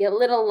focused and maybe a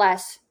little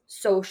less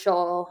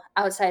social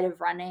outside of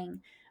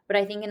running. But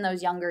I think in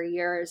those younger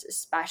years,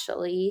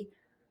 especially,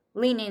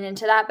 leaning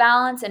into that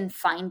balance and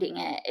finding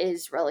it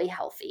is really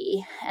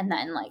healthy. And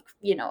then like,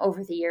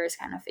 over the years,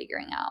 kind of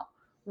figuring out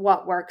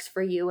what works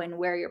for you and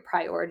where your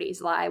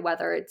priorities lie,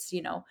 whether it's,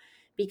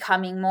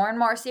 becoming more and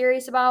more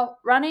serious about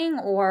running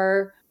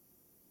or,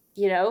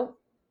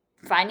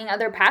 finding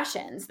other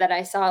passions that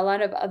I saw a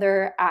lot of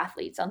other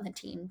athletes on the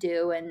team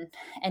do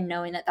and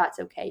knowing that that's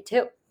okay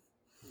too.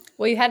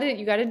 Well, you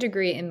got a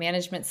degree in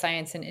management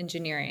science and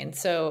engineering.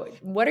 So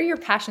what are your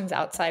passions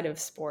outside of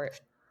sport?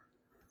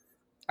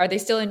 Are they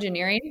still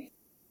engineering?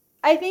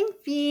 I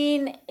think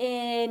being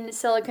in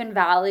Silicon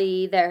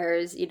Valley,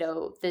 there's,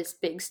 this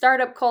big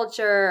startup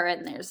culture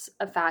and there's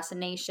a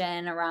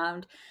fascination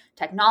around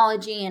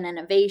technology and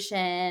innovation.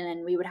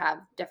 And we would have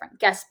different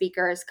guest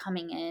speakers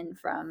coming in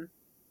from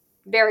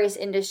various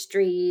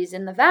industries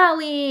in the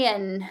Valley.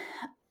 And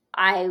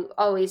I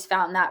always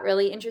found that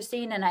really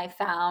interesting. And I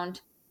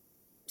found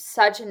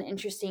such an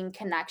interesting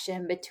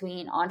connection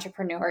between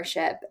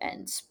entrepreneurship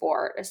and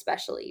sport,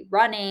 especially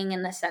running,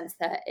 in the sense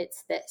that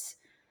it's this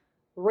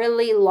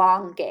really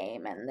long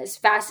game and this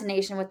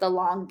fascination with the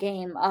long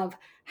game of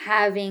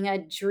having a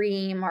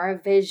dream or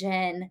a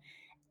vision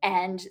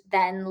and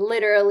then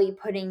literally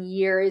putting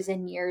years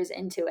and years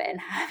into it and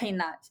having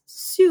that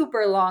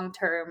super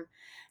long-term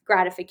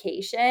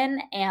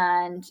gratification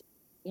and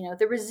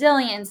the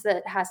resilience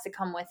that has to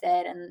come with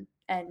it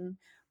and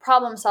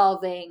problem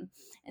solving.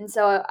 And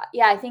so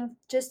I think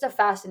just a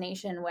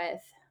fascination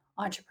with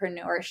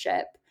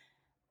entrepreneurship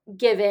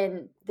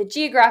given the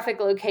geographic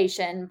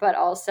location but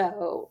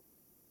also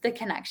the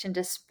connection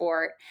to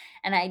sport.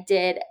 And I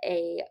did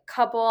a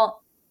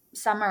couple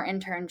summer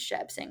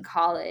internships in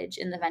college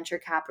in the venture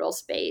capital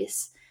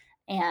space.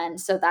 And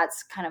so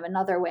that's kind of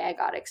another way I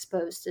got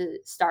exposed to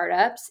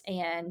startups.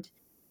 And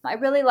I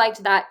really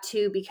liked that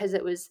too, because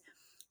it was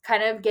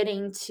kind of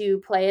getting to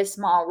play a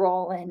small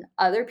role in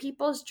other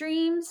people's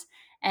dreams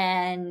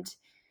and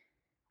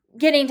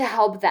getting to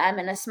help them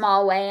in a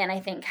small way. And I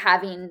think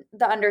having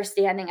the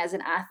understanding as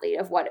an athlete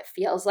of what it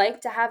feels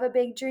like to have a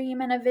big dream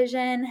and a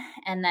vision,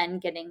 and then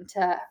getting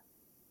to,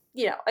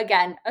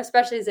 again,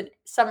 especially as a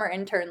summer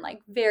intern, like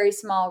very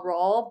small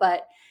role,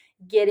 but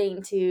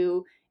getting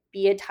to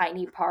be a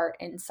tiny part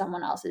in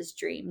someone else's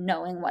dream,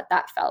 knowing what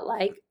that felt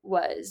like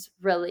was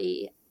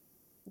really,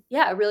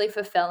 really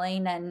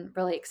fulfilling and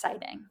really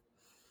exciting.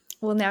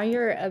 Well, now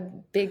you're a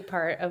big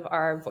part of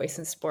our Voice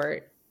in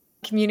Sport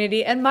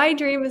community, and my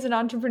dream is an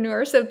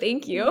entrepreneur, so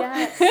thank you.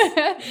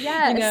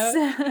 Yes.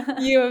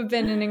 You have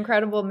been an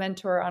incredible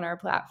mentor on our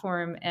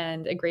platform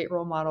and a great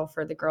role model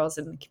for the girls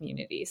in the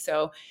community.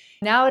 So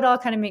now it all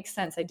kind of makes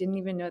sense. I didn't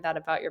even know that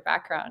about your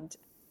background,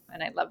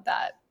 and I love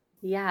that.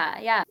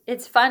 Yeah.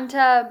 It's fun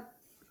to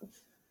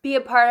be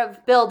a part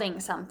of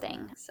building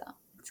something, so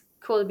it's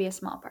cool to be a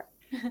small part.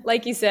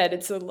 Like you said,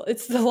 it's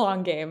the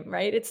long game,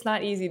 right? It's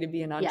not easy to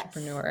be an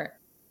entrepreneur. Yes.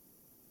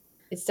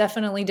 It's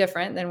definitely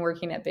different than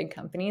working at big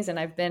companies. And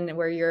I've been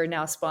where you're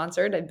now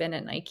sponsored. I've been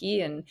at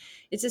Nike, and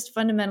it's just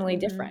fundamentally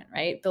different,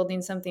 right?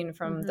 Building something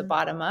from the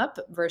bottom up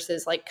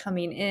versus like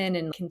coming in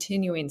and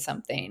continuing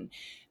something.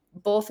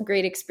 Both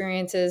great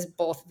experiences,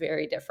 both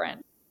very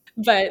different.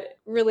 But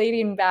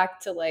relating back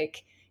to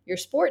like your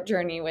sport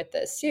journey with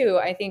this too,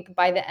 I think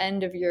by the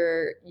end of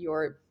your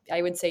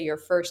I would say your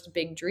first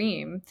big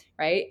dream,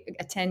 right?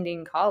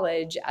 Attending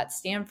college at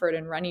Stanford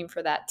and running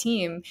for that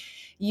team,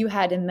 you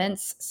had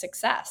immense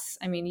success.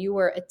 I mean, you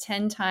were a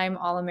 10-time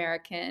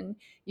All-American.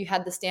 You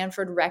had the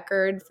Stanford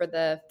record for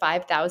the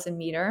 5,000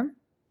 meter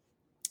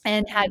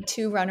and had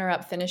 2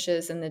 runner-up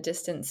finishes in the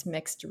distance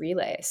mixed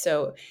relay.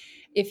 So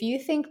if you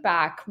think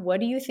back, what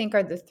do you think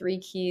are the 3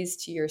 keys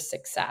to your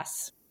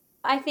success?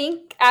 I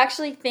think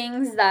actually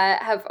things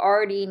that have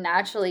already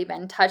naturally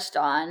been touched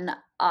on,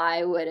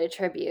 I would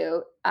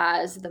attribute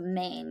as the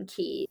main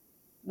key,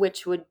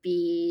 which would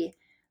be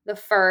the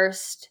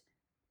first,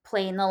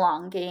 playing the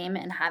long game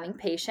and having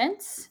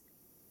patience.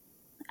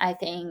 I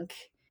think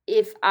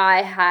if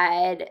I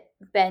had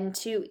been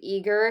too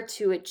eager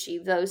to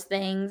achieve those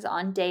things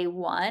on day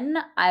one,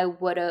 I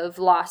would have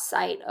lost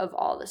sight of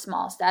all the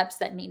small steps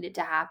that needed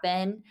to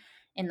happen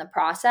in the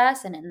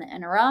process and in the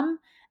interim.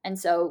 And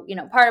so,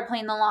 part of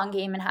playing the long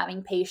game and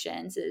having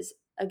patience is,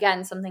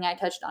 again, something I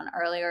touched on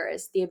earlier,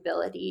 is the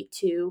ability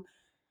to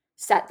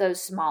set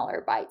those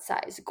smaller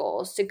bite-sized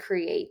goals to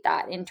create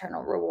that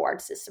internal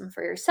reward system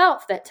for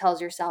yourself that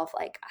tells yourself,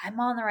 like, I'm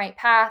on the right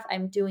path.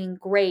 I'm doing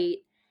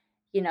great.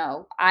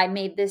 I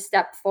made this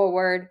step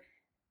forward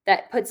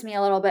that puts me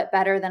a little bit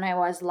better than I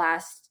was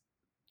last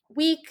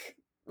week,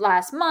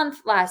 last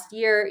month, last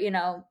year,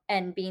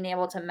 and being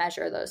able to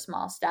measure those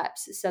small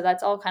steps. So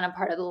that's all kind of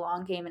part of the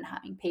long game and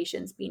having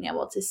patience, being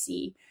able to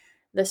see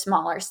the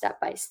smaller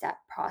step-by-step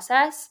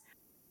process.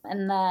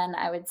 And then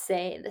I would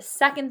say the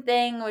second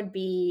thing would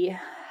be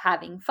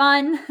having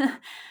fun.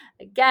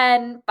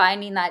 Again,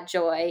 finding that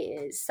joy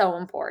is so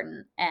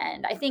important.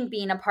 And I think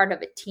being a part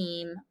of a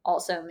team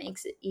also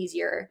makes it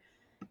easier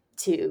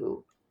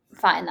to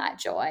find that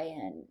joy,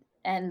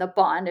 and the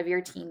bond of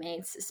your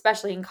teammates,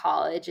 especially in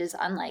college, is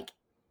unlike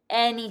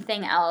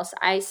anything else.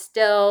 I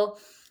still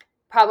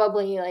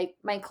probably, like,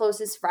 my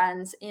closest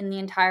friends in the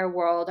entire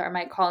world are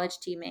my college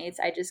teammates.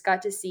 I just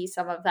got to see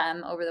some of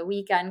them over the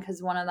weekend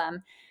because one of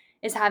them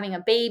is having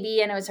a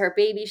baby and it was her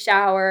baby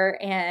shower,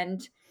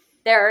 and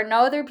there are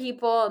no other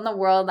people in the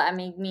world that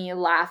make me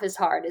laugh as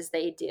hard as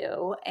they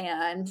do.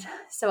 And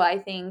so I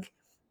think,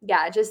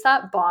 just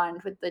that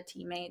bond with the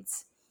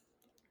teammates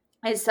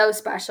is so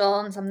special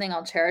and something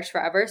I'll cherish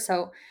forever.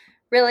 So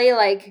really,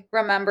 like,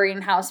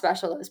 remembering how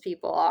special those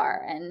people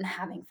are and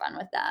having fun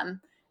with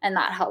them. And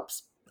that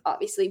helps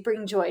obviously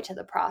bring joy to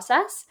the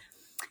process.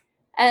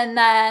 And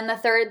then the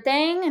third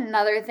thing,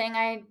 another thing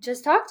I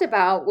just talked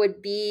about,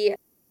 would be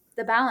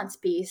the balance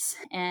piece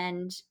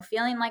and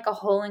feeling like a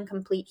whole and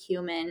complete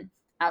human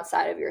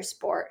outside of your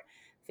sport,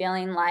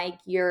 feeling like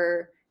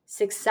you're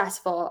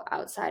successful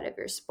outside of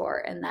your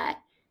sport, and that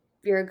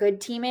you're a good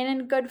teammate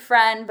and a good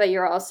friend, but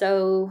you're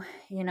also,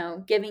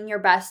 giving your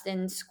best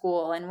in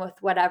school and with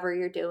whatever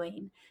you're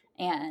doing.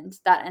 And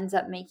that ends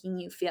up making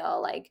you feel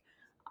like,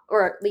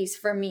 or at least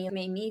for me, it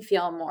made me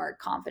feel more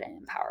confident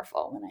and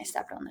powerful when I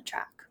stepped on the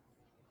track.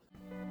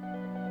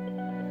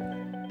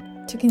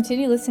 To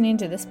continue listening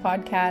to this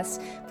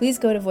podcast, please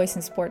go to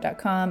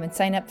voiceinsport.com and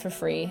sign up for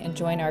free and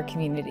join our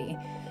community.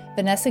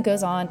 Vanessa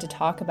goes on to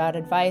talk about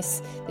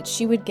advice that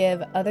she would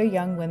give other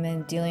young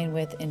women dealing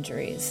with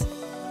injuries.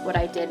 What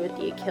I did with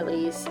the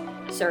Achilles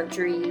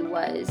surgery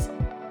was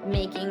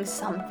making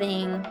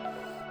something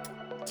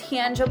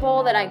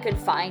tangible that I could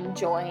find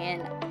joy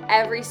in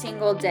every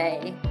single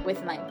day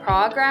with my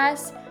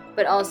progress,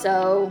 but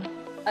also,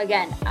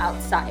 again,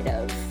 outside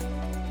of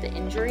the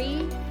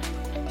injury.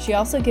 She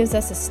also gives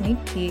us a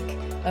sneak peek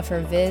of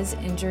her Viz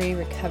injury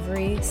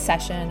recovery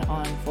session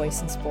on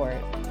Voice in Sport.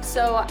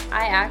 So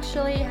I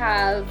actually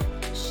have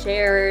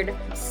shared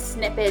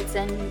snippets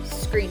and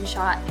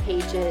screenshot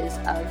pages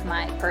of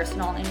my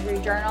personal injury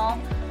journal.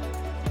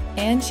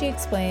 And she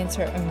explains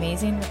her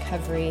amazing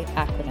recovery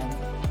acronym.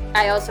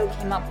 I also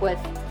came up with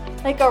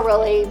like a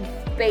really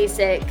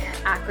basic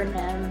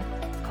acronym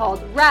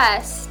called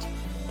REST.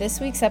 This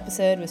week's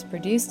episode was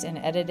produced and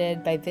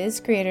edited by Viz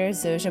creator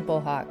Zosia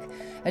Bolhak,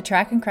 a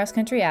track and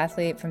cross-country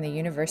athlete from the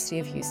University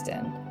of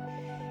Houston.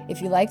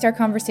 If you liked our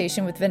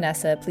conversation with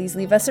Vanessa, please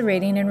leave us a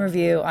rating and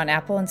review on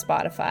Apple and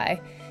Spotify.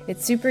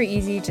 It's super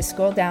easy. Just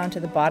scroll down to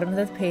the bottom of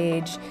the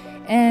page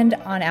and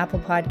on Apple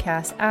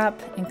Podcasts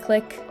app and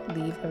click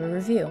Leave a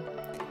Review.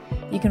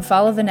 You can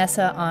follow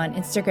Vanessa on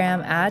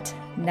Instagram at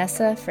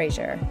Nessa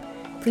Frazier.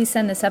 Please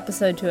send this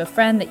episode to a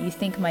friend that you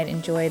think might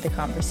enjoy the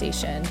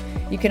conversation.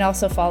 You can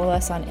also follow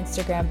us on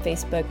Instagram,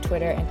 Facebook,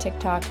 Twitter, and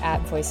TikTok at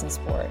Voice in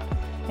Sport.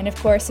 And of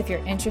course, if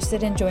you're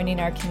interested in joining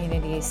our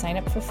community, sign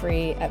up for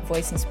free at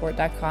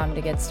voiceinsport.com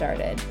to get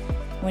started.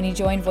 When you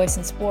join Voice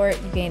in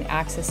Sport, you gain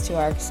access to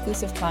our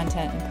exclusive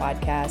content and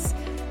podcasts,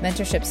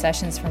 mentorship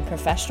sessions from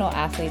professional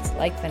athletes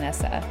like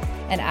Vanessa,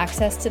 and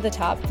access to the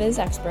top phys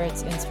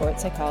experts in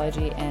sports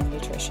psychology and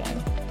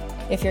nutrition.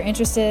 If you're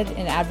interested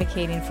in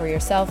advocating for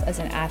yourself as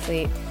an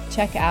athlete,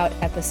 check out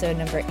episode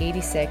number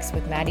 86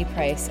 with Maddie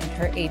Price and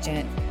her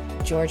agent,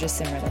 Georgia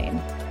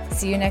Simmerlane.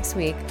 See you next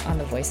week on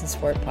the Voice in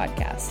Sport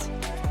podcast.